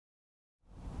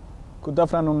Good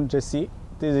afternoon, Jessie.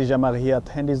 This is Jamal here at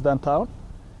Handy's Downtown.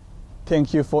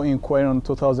 Thank you for inquiring on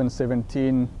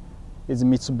 2017 is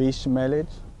Mitsubishi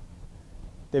mileage.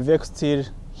 The vehicle still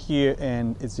here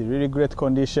and it's in really great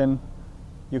condition.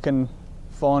 You can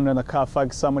find on the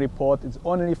Carfax summary report. It's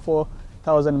only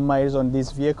 4,000 miles on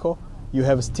this vehicle. You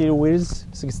have steel wheels,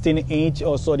 16-inch,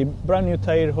 also the brand new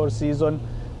tire whole season.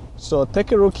 So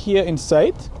take a look here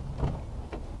inside.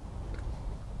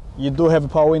 You do have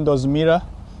power windows mirror.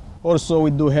 Also, we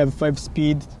do have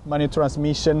 5-speed manual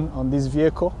transmission on this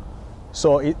vehicle.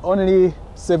 So it only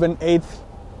 7-8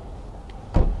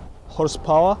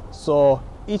 horsepower. So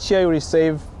each year you will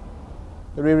save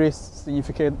a really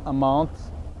significant amount.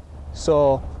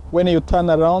 So when you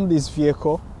turn around this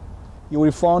vehicle, you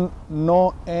will find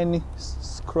no any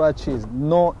scratches,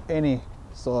 no any.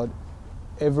 So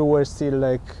everywhere still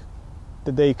like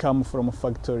the day come from a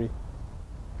factory.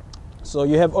 So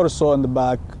you have also on the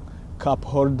back cup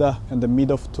holder and the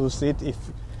middle of two seat.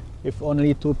 If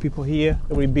only two people here,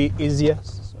 it will be easier.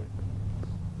 Sorry.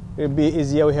 It will be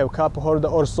easier. We have cup holder.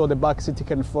 Also the back seat you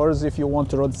can fold if you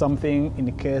want to load something in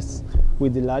the case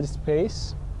with the large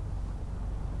space.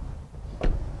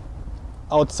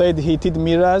 Outside heated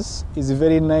mirrors is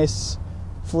very nice,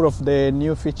 full of the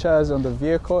new features on the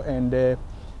vehicle, and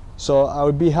so I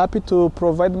will be happy to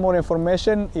provide more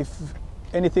information. If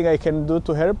anything I can do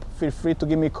to help, feel free to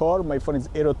give me a call. My phone is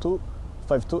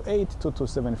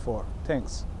 802-528-2274.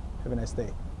 Thanks. Have a nice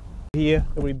day. Here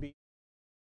it will be